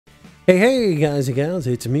Hey guys and gals,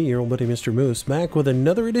 it's me, your old buddy Mr. Moose, back with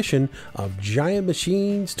another edition of Giant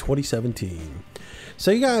Machines 2017.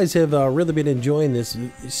 So you guys have really been enjoying this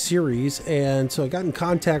series, and so I got in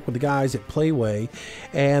contact with the guys at Playway,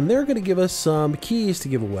 and they're going to give us some keys to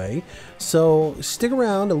give away. So stick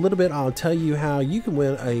around a little bit, I'll tell you how you can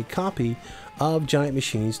win a copy of Giant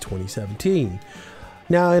Machines 2017.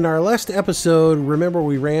 Now, in our last episode, remember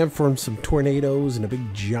we ran from some tornadoes and a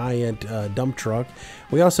big giant dump truck.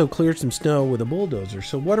 We also cleared some snow with a bulldozer.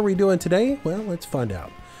 So what are we doing today? Well, let's find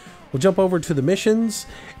out. We'll jump over to the missions,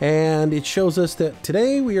 and it shows us that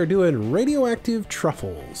today we are doing radioactive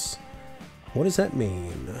truffles. What does that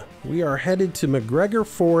mean? We are headed to McGregor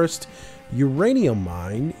Forest uranium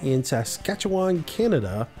mine in Saskatchewan,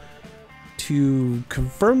 Canada, to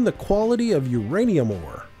confirm the quality of uranium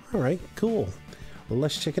ore. All right, cool. Well,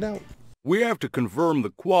 let's check it out. We have to confirm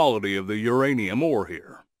the quality of the uranium ore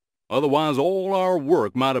here. Otherwise, all our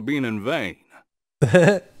work might have been in vain.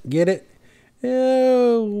 Get it?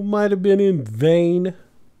 Oh, might have been in vain.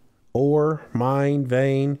 Or mine,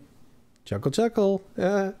 vain. Chuckle, chuckle.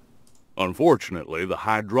 Unfortunately, the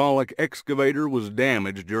hydraulic excavator was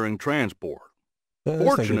damaged during transport.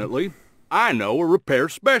 Fortunately, I know a repair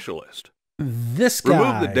specialist. This guy.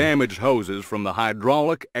 Remove the damaged hoses from the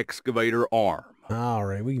hydraulic excavator arm. All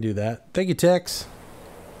right, we can do that. Thank you, Tex.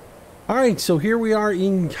 All right, so here we are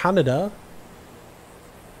in Canada.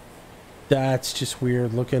 That's just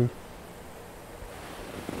weird looking.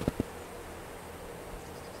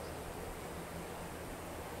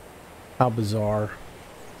 How bizarre.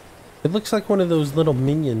 It looks like one of those little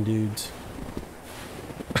minion dudes.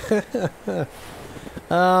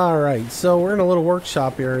 All right, so we're in a little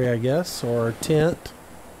workshop area, I guess, or a tent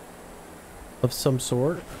of some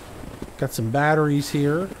sort. Got some batteries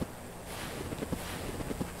here.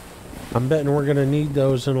 I'm betting we're going to need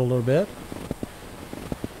those in a little bit.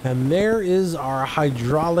 And there is our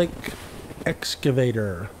hydraulic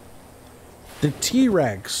excavator. The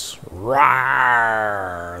T-Rex.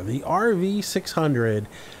 Rawr! The RV600.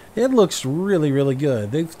 It looks really, really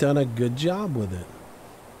good. They've done a good job with it.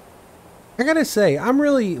 I gotta say, I'm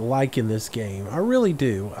really liking this game. I really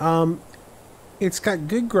do. It's got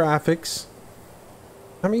good graphics.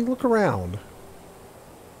 I mean, look around.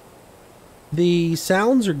 The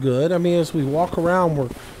sounds are good. I mean, as we walk around,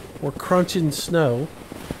 we're crunching snow.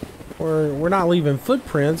 We're not leaving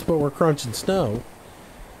footprints, but we're crunching snow.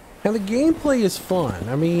 And the gameplay is fun.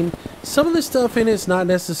 I mean, some of the stuff in it's not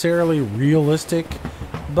necessarily realistic,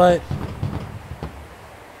 but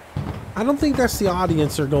I don't think that's the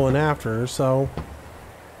audience they're going after. So,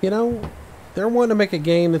 you know, they're wanting to make a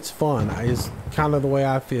game that's fun. Is kind of the way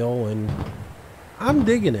I feel, and I'm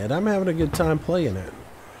digging it. I'm having a good time playing it.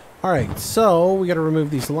 All right, so we got to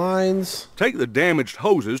remove these lines. Take the damaged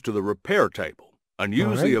hoses to the repair table and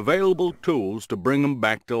use the available tools to bring them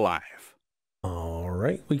back to life. All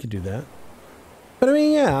right, we could do that. But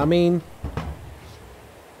I mean,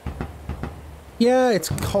 yeah, it's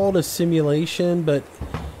called a simulation, but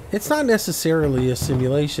it's not necessarily a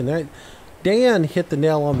simulation. Dan hit the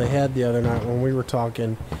nail on the head the other night when we were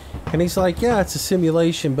talking. And he's like, yeah, it's a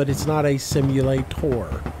simulation, but it's not a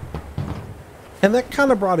simulator. And that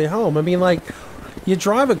kind of brought it home. I mean, like, you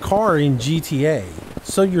drive a car in GTA,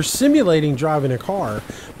 so you're simulating driving a car,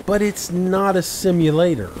 but it's not a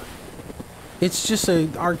simulator. It's just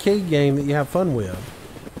an arcade game that you have fun with.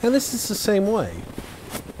 And this is the same way.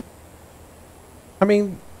 I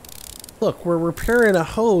mean, look, we're repairing a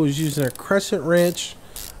hose using a crescent wrench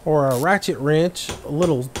or a ratchet wrench, a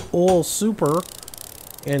little oil super,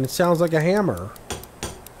 and it sounds like a hammer.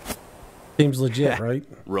 Seems legit, right?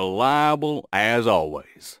 Reliable as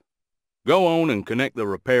always. Go on and connect the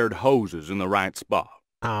repaired hoses in the right spot.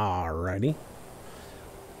 Alrighty.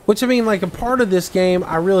 Which, I mean, like, a part of this game,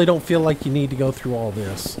 I really don't feel like you need to go through all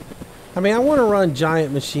this. I mean, I want to run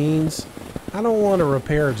giant machines. I don't want to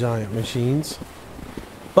repair giant machines.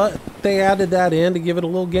 But they added that in to give it a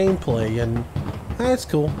little gameplay, and that's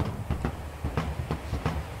cool.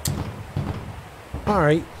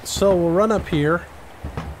 Alright, so we'll run up here,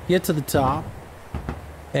 get to the top,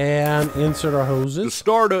 and insert our hoses. To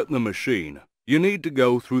start up the machine, you need to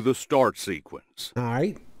go through the start sequence.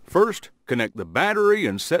 Alright. First, connect the battery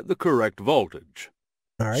and set the correct voltage.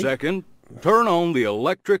 Alright. Second, turn on the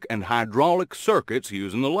electric and hydraulic circuits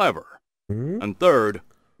using the lever. And third,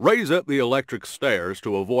 raise up the electric stairs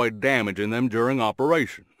to avoid damaging them during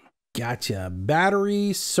operation. Gotcha.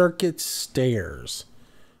 Battery, circuit, stairs.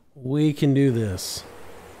 We can do this.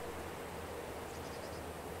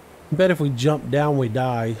 I bet if we jump down we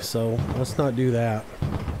die, so let's not do that.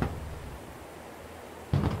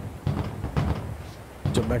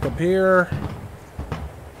 Jump back up here.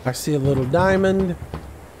 I see a little diamond.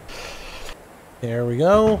 There we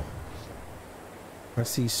go. I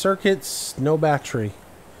see circuits, no battery.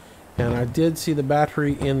 And I did see the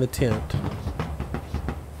battery in the tent.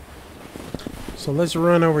 So let's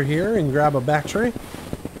run over here and grab a battery.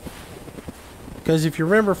 Because if you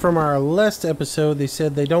remember from our last episode, they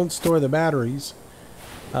said they don't store the batteries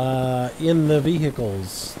in the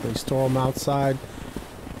vehicles. They store them outside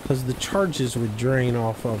because the charges would drain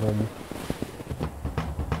off of them.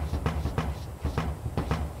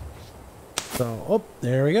 So, oh,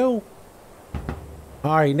 there we go.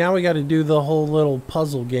 Alright, now we got to do the whole little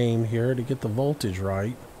puzzle game here to get the voltage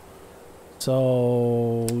right.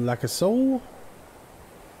 So, like so.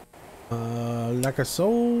 Like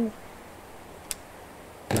so.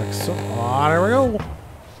 Like so. Oh, there we go.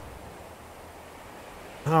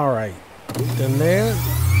 Alright. Then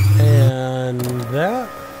that. And that.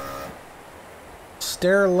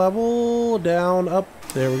 Stair level. Down, up.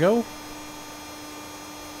 There we go.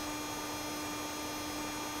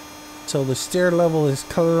 So the stair level is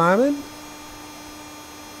climbing.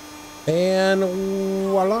 And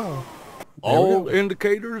voila. All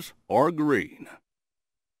indicators are green.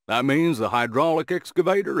 That means the hydraulic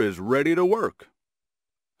excavator is ready to work.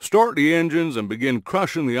 Start the engines and begin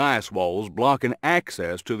crushing the ice walls blocking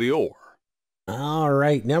access to the ore.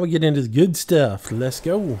 Alright, now we get into the good stuff. Let's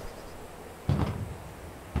go.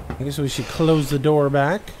 I guess we should close the door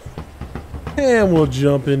back. And we'll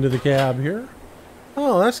jump into the cab here.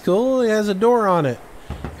 Oh, that's cool. It has a door on it.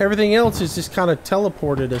 Everything else is just kind of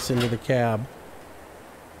teleported us into the cab.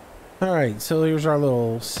 Alright, so here's our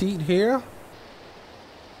little seat here.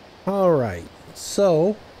 Alright,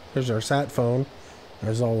 so here's our sat phone,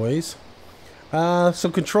 as always. So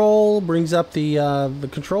control brings up the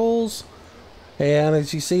controls. And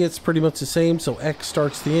as you see, it's pretty much the same. So X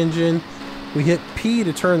starts the engine. We hit P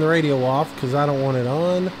to turn the radio off because I don't want it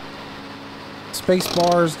on. Space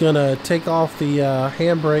bar is gonna take off the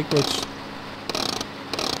handbrake, which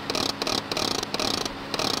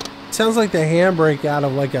sounds like the handbrake out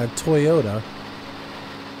of like a Toyota.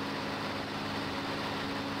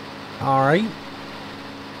 Alright.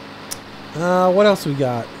 What else we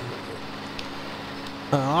got?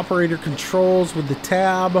 Operator controls with the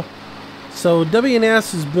tab. So W and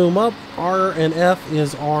S is boom up, R and F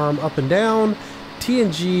is arm up and down, T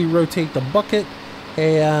and G rotate the bucket,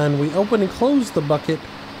 and we open and close the bucket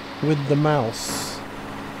with the mouse.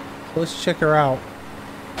 Let's check her out.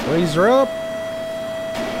 Raise her up,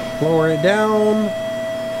 lower it down,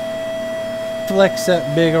 flex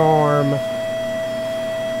that big arm.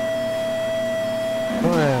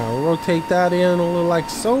 Wow, rotate that in a little like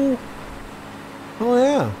so. Oh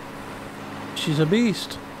yeah, she's a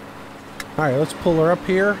beast. Alright, let's pull her up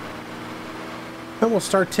here. And we'll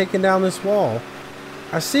start taking down this wall.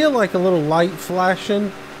 I see like a little light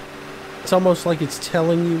flashing. It's almost like it's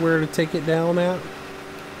telling you where to take it down at.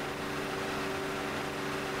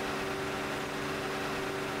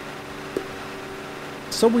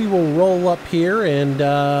 So we will roll up here and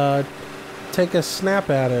take a snap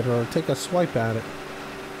at it, or take a swipe at it.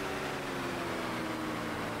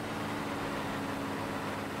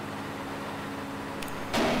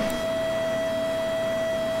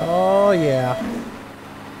 Oh yeah,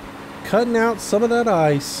 cutting out some of that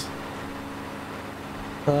ice.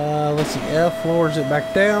 Let's see, F lowers it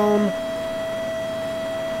back down.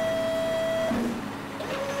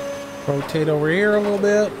 Rotate over here a little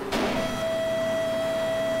bit.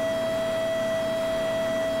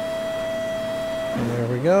 And there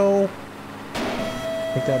we go.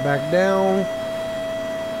 Take that back down.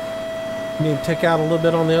 Need to take out a little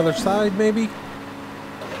bit on the other side maybe.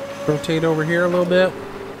 Rotate over here a little bit.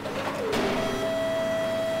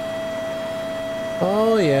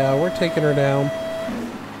 Oh yeah, we're taking her down.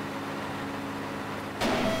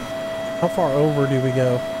 How far over do we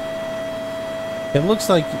go? It looks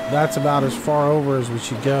like that's about as far over as we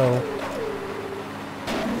should go.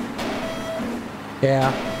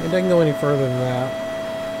 Yeah, it doesn't go any further than that.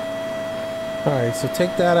 Alright, so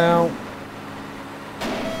take that out.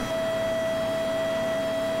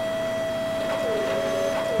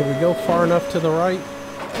 Did we go far enough to the right?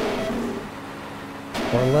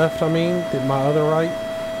 Or left, I mean, did my other right?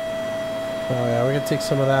 Oh yeah, we're gonna take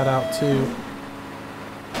some of that out too.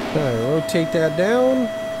 Alright, rotate that down.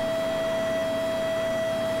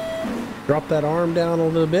 Drop that arm down a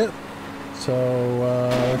little bit. So,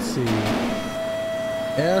 let's see.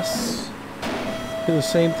 S. Do the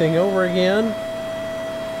same thing over again.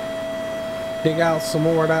 Dig out some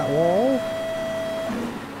more of that wall.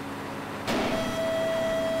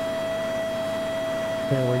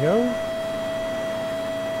 There we go.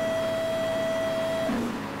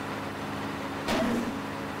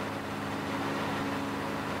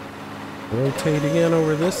 Rotate again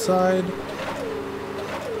over this side.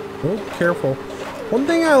 Oh, careful. One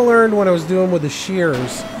thing I learned when I was doing with the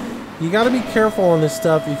shears, you got to be careful on this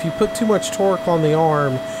stuff. If you put too much torque on the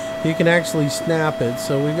arm, you can actually snap it.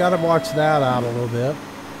 So we got to watch that out a little bit.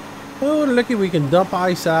 Oh, looky, we can dump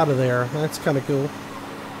ice out of there. That's kind of cool.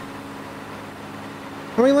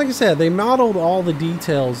 I mean, like I said, they modeled all the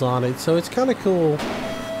details on it, so it's kind of cool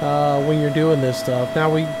when you're doing this stuff.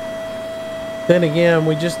 Now then again,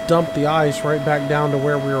 we just dumped the ice right back down to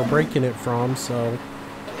where we were breaking it from, so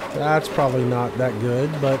that's probably not that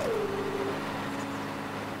good, but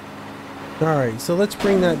alright, so let's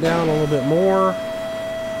bring that down a little bit more,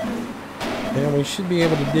 and we should be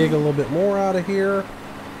able to dig a little bit more out of here.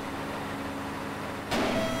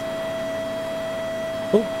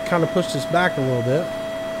 Oh, kind of pushed us back a little bit.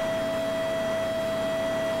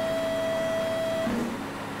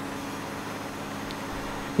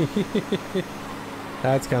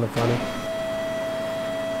 That's kind of funny.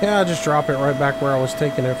 Yeah, I'll just drop it right back where I was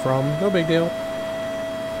taking it from. No big deal.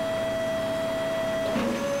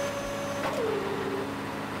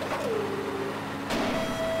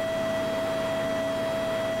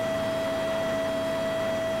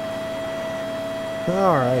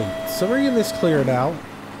 Alright, so we're getting this cleared out.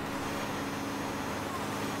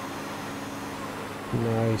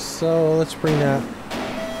 Nice, so let's bring that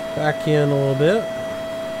back in a little bit.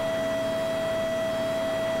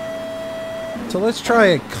 So let's try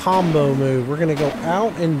a combo move. We're going to go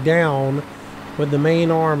out and down with the main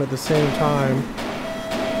arm at the same time.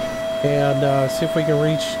 And see if we can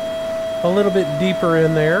reach a little bit deeper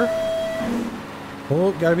in there.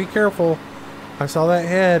 Oh, gotta be careful. I saw that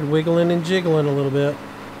head wiggling and jiggling a little bit.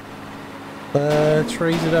 Let's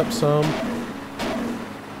raise it up some.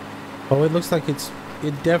 Oh, it looks like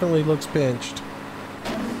it definitely looks pinched.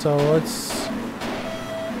 So let's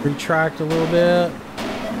retract a little bit.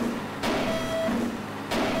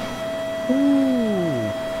 Ooh,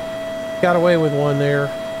 got away with one there.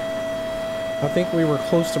 I think we were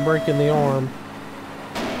close to breaking the arm.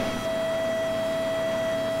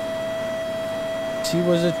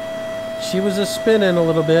 She was a spinning a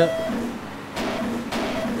little bit.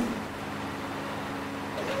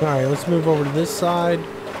 Alright, let's move over to this side.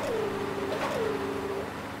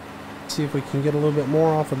 See if we can get a little bit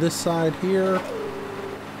more off of this side here.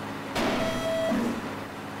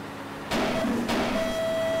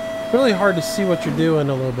 Really hard to see what you're doing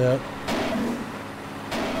a little bit.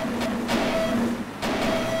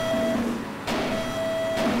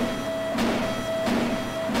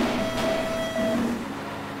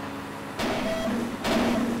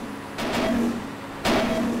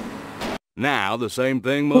 Now the same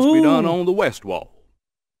thing must be done on the west wall.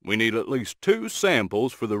 We need at least 2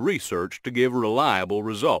 samples for the research to give reliable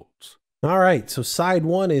results. Alright, so side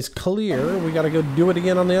 1 is clear. We gotta go do it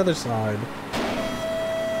again on the other side.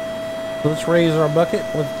 Let's raise our bucket.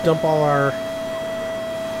 Let's dump all our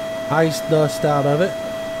ice dust out of it.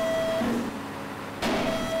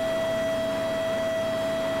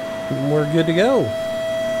 And we're good to go.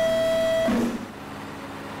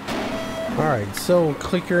 Alright, so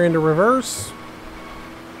click her into reverse.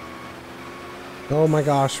 Oh my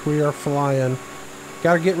gosh, we are flying.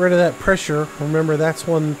 Gotta get rid of that pressure. Remember, that's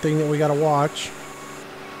one thing that we gotta watch.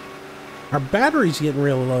 Our battery's getting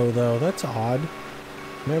real low though. That's odd.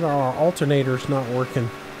 Maybe our alternator's not working.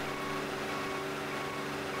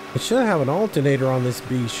 It should have an alternator on this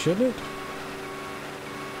beast, shouldn't it?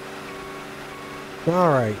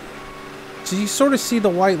 Alright. So you sort of see the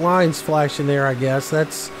white lines flashing there, I guess.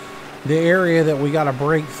 That's the area that we gotta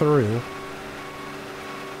break through.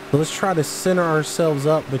 So let's try to center ourselves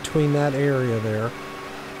up between that area there.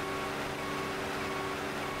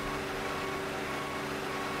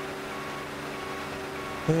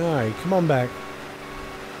 Alright, come on back.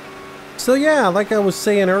 So yeah, like I was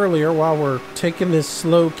saying earlier while we're taking this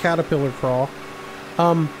slow caterpillar crawl,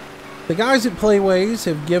 the guys at Playways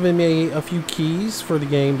have given me a few keys for the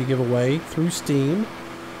game to give away through Steam.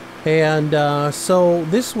 And so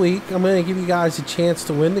this week I'm going to give you guys a chance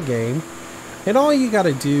to win the game. And all you got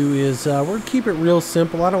to do is, we're going to keep it real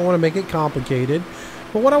simple. I don't want to make it complicated.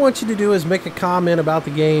 But what I want you to do is make a comment about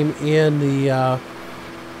the game in the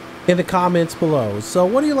comments below. So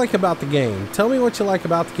what do you like about the game? Tell me what you like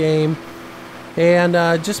about the game.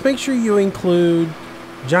 And just make sure you include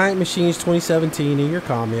Giant Machines 2017 in your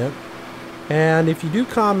comment. And if you do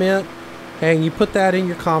comment and you put that in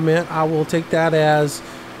your comment, I will take that as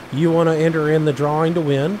you want to enter in the drawing to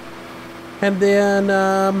win. And then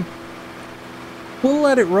we'll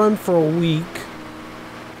let it run for a week.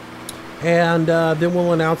 And then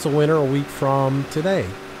we'll announce a winner a week from today.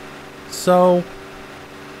 So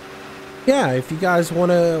yeah, if you guys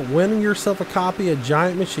want to win yourself a copy of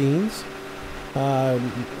Giant Machines,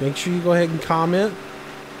 make sure you go ahead and comment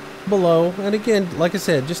below. And again, like I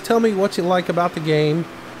said, just tell me what you like about the game,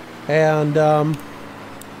 and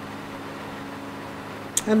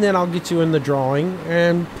then I'll get you in the drawing.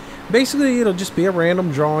 And basically, it'll just be a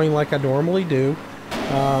random drawing like I normally do.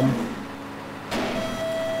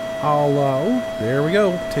 Oh, there we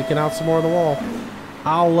go, taking out some more of the wall.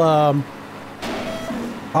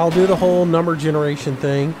 I'll do the whole number generation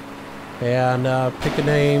thing, and pick a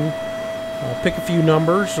name, pick a few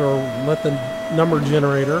numbers, or let the number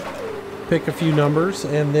generator pick a few numbers,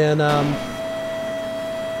 and then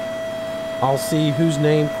I'll see whose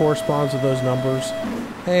name corresponds with those numbers,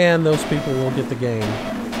 and those people will get the game.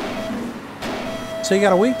 So you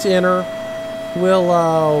got a week to enter.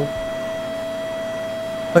 We'll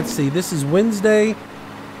let's see, this is Wednesday,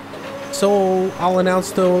 so I'll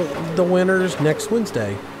announce the winners next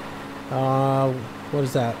Wednesday. What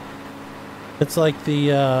is that? It's like the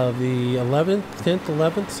 11th, 10th,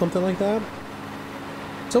 11th, something like that.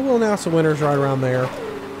 So we'll announce the winners right around there.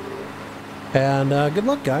 And good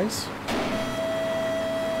luck, guys.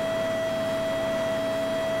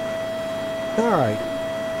 Alright.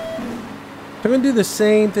 I'm going to do the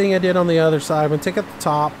same thing I did on the other side. I'm going to take out the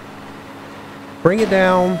top, bring it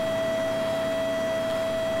down,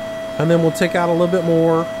 and then we'll take out a little bit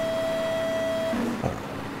more,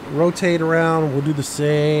 rotate around. We'll do the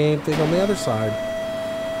same thing on the other side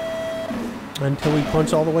until we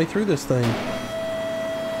punch all the way through this thing.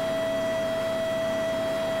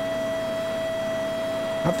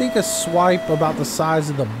 I think a swipe about the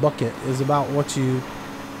size of the bucket is about what you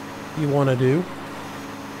want to do.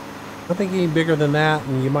 I think any bigger than that,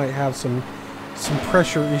 and you might have some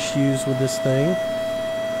pressure issues with this thing.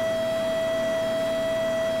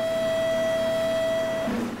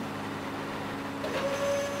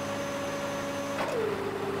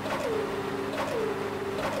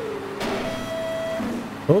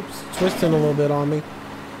 Oops, twisting a little bit on me.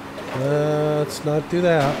 Let's not do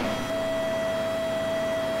that.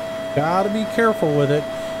 Gotta be careful with it.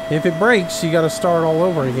 If it breaks, you gotta start all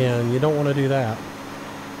over again. You don't want to do that.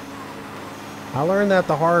 I learned that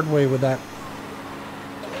the hard way with that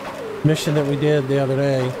mission that we did the other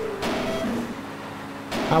day.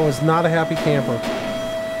 I was not a happy camper.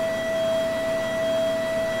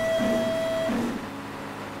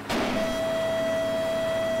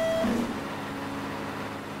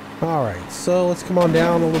 Alright, so let's come on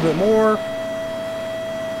down a little bit more.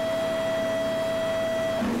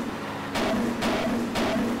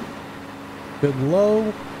 Good and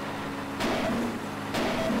low.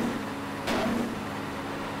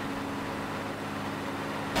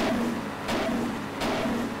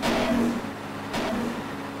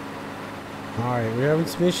 Alright, we're having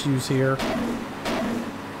some issues here.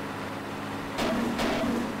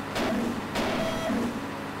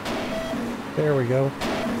 There we go.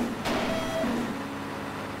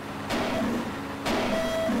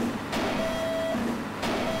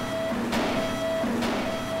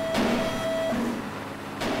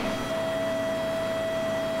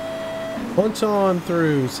 Punch on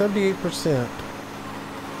through, 78%.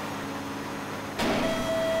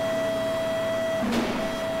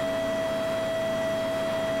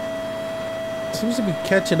 Seems to be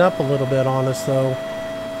catching up a little bit on us, though.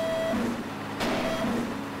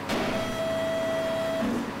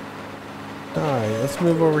 Alright, let's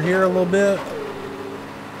move over here a little bit.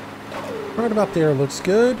 Right about there looks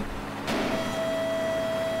good.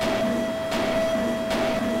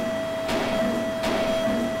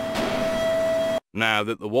 Now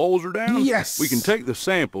that the walls are down, yes, we can take the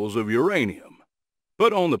samples of uranium,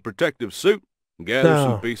 put on the protective suit, and gather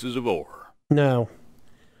some pieces of ore. No,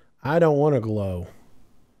 I don't want to glow.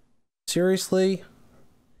 Seriously?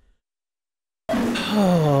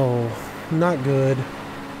 Oh, not good.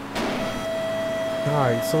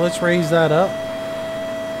 Alright, so let's raise that up.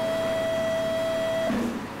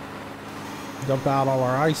 Dump out all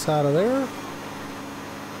our ice out of there.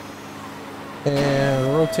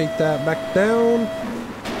 And rotate that back down.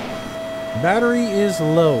 Battery is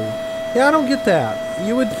low. Yeah, I don't get that.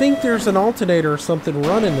 You would think there's an alternator or something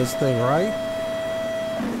running this thing, right?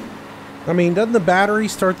 I mean, doesn't the battery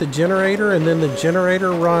start the generator, and then the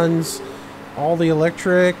generator runs all the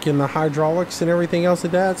electric and the hydraulics and everything else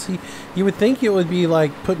like that? See, you would think it would be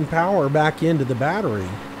like putting power back into the battery.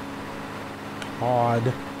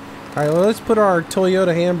 Odd. Alright, well, let's put our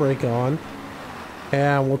Toyota handbrake on.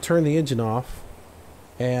 And we'll turn the engine off,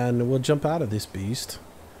 and we'll jump out of this beast,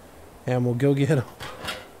 and we'll go get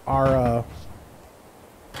our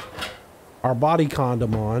body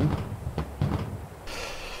condom on.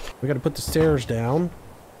 We got to put the stairs down.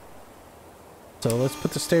 So let's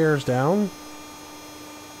put the stairs down.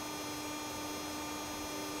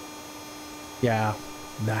 Yeah,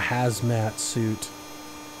 the hazmat suit.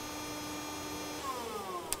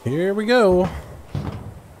 Here we go.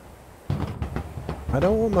 I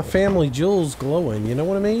don't want my family jewels glowing, you know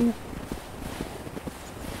what I mean?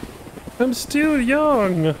 I'm still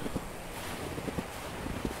young.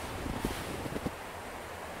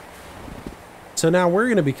 So now we're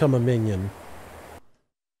going to become a minion.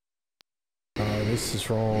 Oh, this is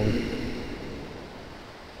wrong.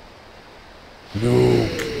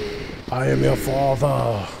 Luke, I am your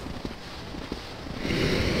father.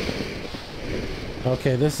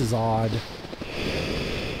 Okay, this is odd.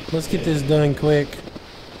 Let's get this done quick.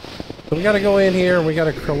 So we got to go in here. We got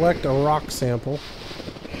to collect a rock sample.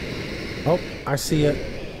 Oh, I see it.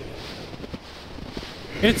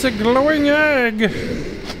 It's a glowing egg.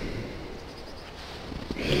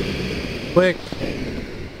 Quick.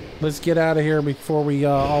 Let's get out of here before we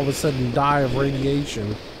all of a sudden die of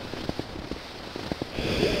radiation.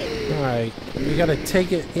 Alright. We got to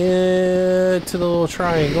take it into the little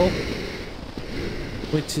triangle,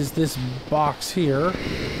 which is this box here.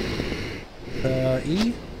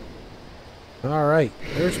 E. Alright.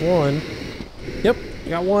 There's one. Yep.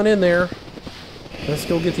 Got one in there. Let's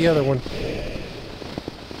go get the other one.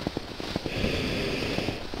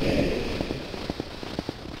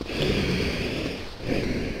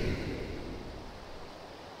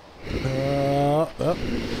 Oh,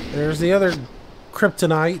 there's the other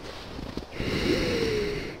kryptonite.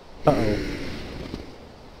 Uh-oh.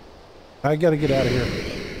 I gotta get out of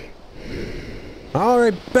here.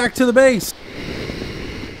 Alright, back to the base.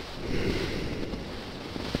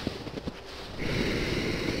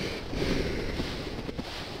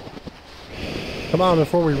 Come on,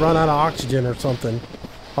 before we run out of oxygen or something.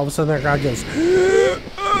 All of a sudden that guy goes...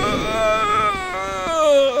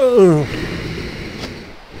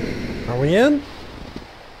 Are we in?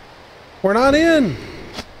 We're not in!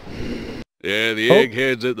 Yeah, the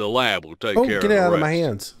eggheads at the lab will take care of the rest. Get it out of my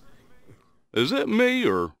hands. Is that me,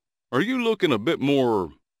 or are you looking a bit more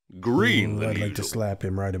green than usual? I'd like to slap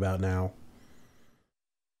him right about now.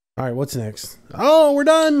 Alright, what's next? Oh, we're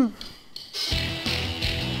done!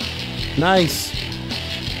 Nice.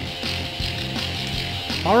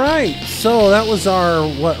 Alright, so that was our,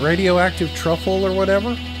 what, radioactive truffle or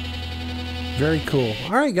whatever? Very cool.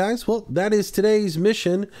 Alright guys, well, that is today's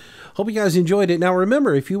mission. Hope you guys enjoyed it. Now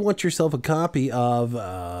remember, if you want yourself a copy of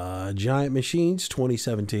Giant Machines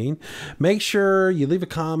 2017, make sure you leave a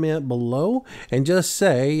comment below and just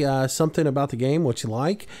say something about the game, what you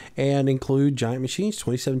like, and include Giant Machines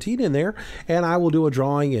 2017 in there, and I will do a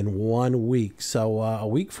drawing in 1 week. So a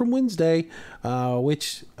week from Wednesday,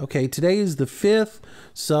 which, okay, today is the 5th,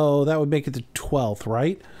 so that would make it the 12th,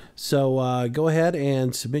 right? So go ahead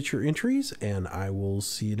and submit your entries, and I will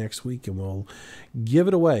see you next week, and we'll give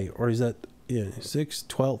it away. Or is that 6th,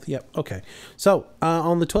 12th? Yep. Okay. So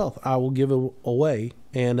on the 12th, I will give it away,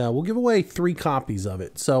 and we'll give away 3 copies of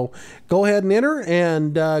it. So go ahead and enter,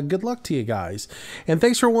 and good luck to you guys. And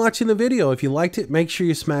thanks for watching the video. If you liked it, make sure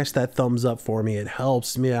you smash that thumbs up for me. It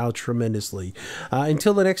helps me out tremendously.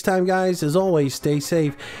 Until the next time, guys, as always, stay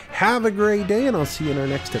safe. Have a great day, and I'll see you in our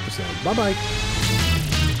next episode. Bye-bye.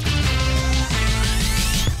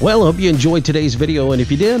 Well, I hope you enjoyed today's video, and if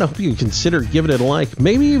you did, I hope you consider giving it a like,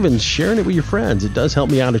 maybe even sharing it with your friends. It does help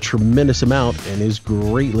me out a tremendous amount and is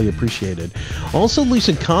greatly appreciated. Also, leave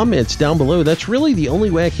some comments down below. That's really the only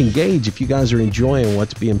way I can gauge if you guys are enjoying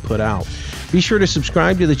what's being put out. Be sure to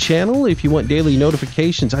subscribe to the channel if you want daily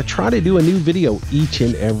notifications. I try to do a new video each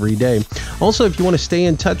and every day. Also, if you want to stay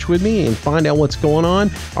in touch with me and find out what's going on,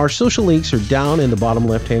 our social links are down in the bottom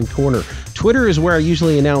left-hand corner. Twitter is where I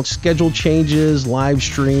usually announce schedule changes, live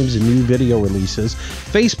streams, and new video releases.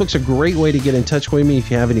 Facebook's a great way to get in touch with me if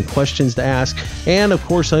you have any questions to ask. And of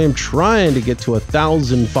course, I am trying to get to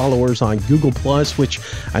 1,000 followers on Google+, which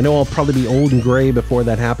I know I'll probably be old and gray before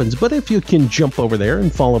that happens. But if you can jump over there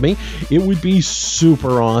and follow me, it would be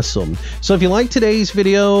super awesome. So if you like today's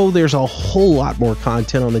video, there's a whole lot more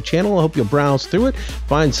content on the channel. I hope you'll browse through it,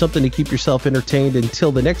 find something to keep yourself entertained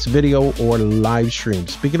until the next video or live stream.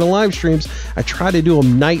 Speaking of live streams, I try to do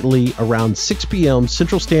them nightly around 6 p.m.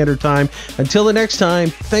 Central Standard Time. Until the next time,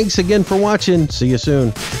 thanks again for watching. See you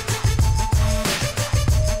soon.